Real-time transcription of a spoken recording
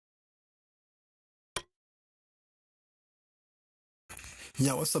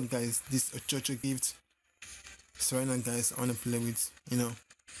Yeah, what's up guys? This Ochoochogift. So right now guys, I wanna play with,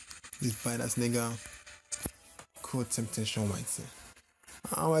 this badass nigga ColdTemptationyt.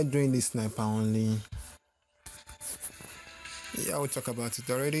 How am I doing this sniper only? Yeah, we'll talk about it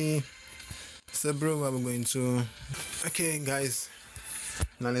already. So bro, what we're going to okay guys.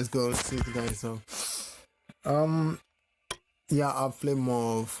 Now let's go see the guys. So yeah, I'll play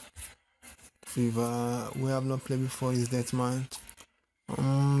more of Fever. We have not played before is Deathmatch.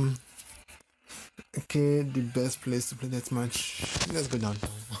 Okay, the best place to play Deathmatch. Let's go downtown.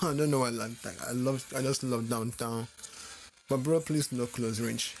 I don't know what I just love downtown. But bro, please no close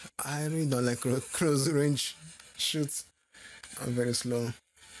range. I really don't like close range shoots. I'm very slow.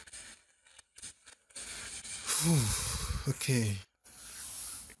 Okay.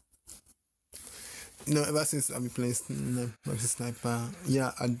 Ever since I've been playing sniper,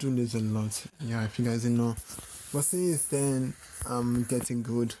 yeah, I do lose a lot. Yeah, if you guys didn't know. But since then, I'm getting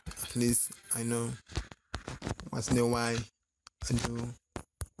good. At least I know once in a while I do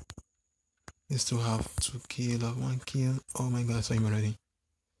is to have 2 kills or 1 kill. Oh my god, I saw him already.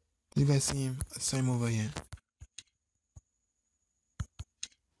 Did you guys see him? I saw him over here.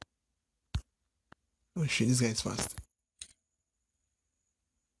 Oh shit, this guy is fast.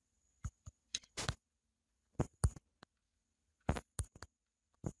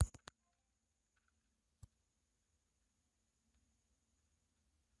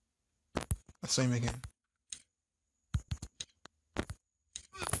 I saw him again.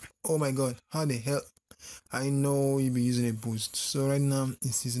 Oh my god, how the hell? I know you'll be using a boost. So right now,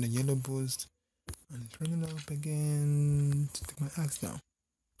 it's using a yellow boost. And it's running up again to take my axe down.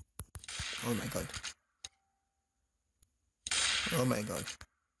 Oh my god. Oh my god.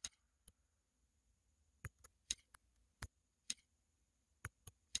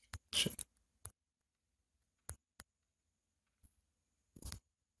 Shit.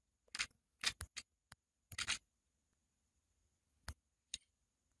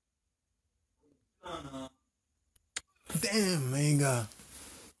 Damn, my god.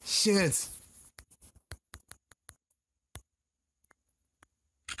 Shit.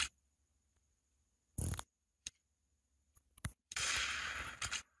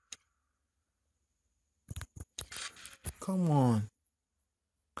 Come on.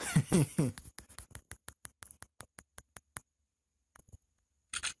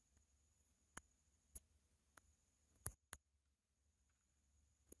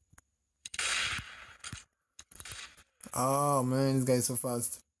 Oh man, this guy is so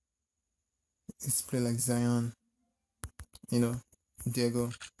fast. He's playing like Zion. Diego.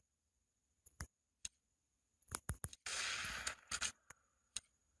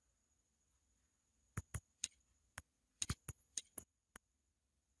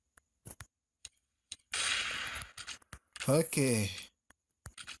 Okay.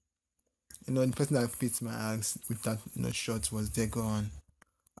 The person that fits my axe with that shot was Diego on.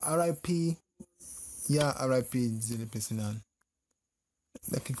 RIP. Yeah, RIP is the only person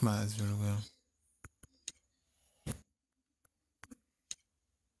that kicked my ass very well.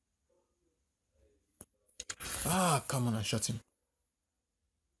 Ah, come on, I shot him.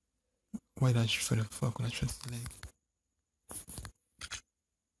 Why did I shoot for the fuck when I shot his leg?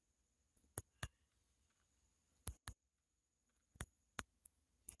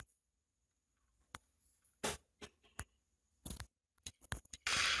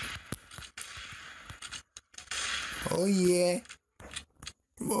 Oh yeah.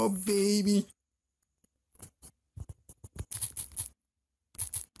 Oh baby.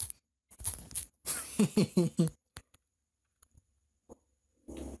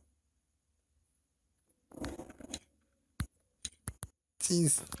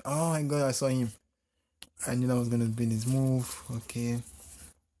 Jeez. Oh my god, I saw him. I knew that was gonna be his move. Okay.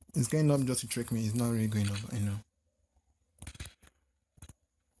 It's going up just to trick me. It's not really going up, I know.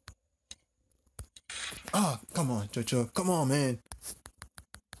 Oh, come on, Chocho. Come on, man.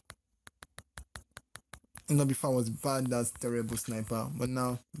 Before I was bad, that's terrible sniper. But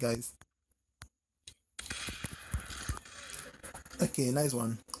now, guys. Okay, nice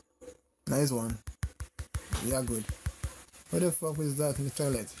one. Nice one. Yeah, good. What the fuck was that in the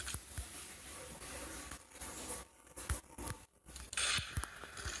toilet?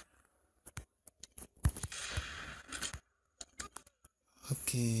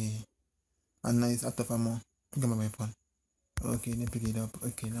 Okay. A nice out of ammo. Pick up my weapon. Okay, let me pick it up.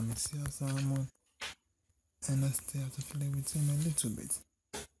 Okay, let me see some ammo. And I still have to play with him a little bit.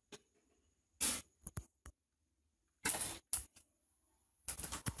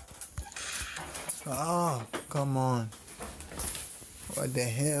 Oh, come on. What the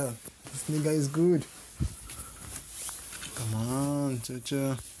hell? This nigga is good. Come on,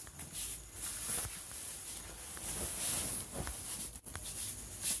 Jojo.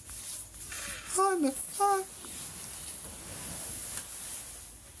 What the fuck?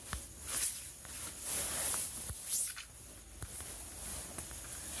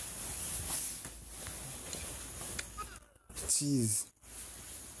 Jeez.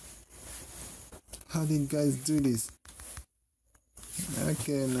 How did guys do this?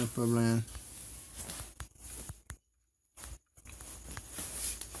 Okay, no problem.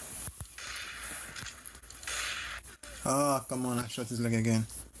 Oh, come on, I shot his leg again.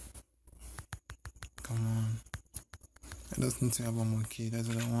 Come on. I just need to have one more key, that's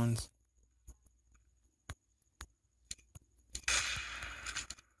what I want.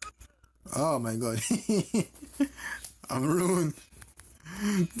 Oh my god. I'm ruined.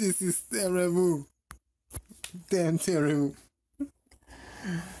 This is terrible. Damn terrible.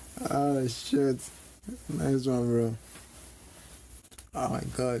 Oh shit. Nice one, bro. Oh my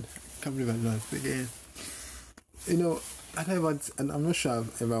god. I can't believe I lost again. You know, I'm not sure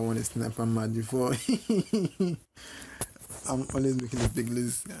I've ever won a sniper match before. I'm always making a big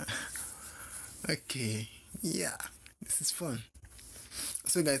list. Okay. Yeah. This is fun.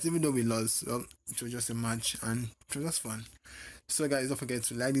 So guys, even though we lost, well, it was just a match and it was just fun. So guys, don't forget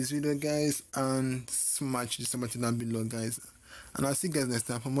to like this video, guys, and smash this button down below, guys. And I'll see you guys next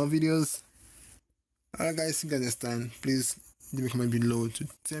time for more videos. Alright guys, see you guys next time. Please leave a comment below to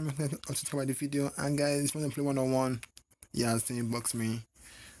tell me how to talk about the video. And guys, if you want to play one-on-one, yeah, stay inbox me.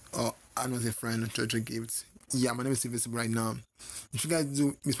 Or I know a friend, Ochoochogift. Yeah, my name is invisible right now. If you guys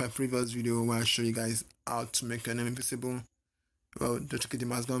do miss my previous video where I show you guys how to make your name invisible, well, don't forget the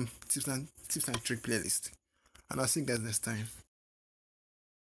Maskgun tips and trick playlist. And I'll see you guys next time.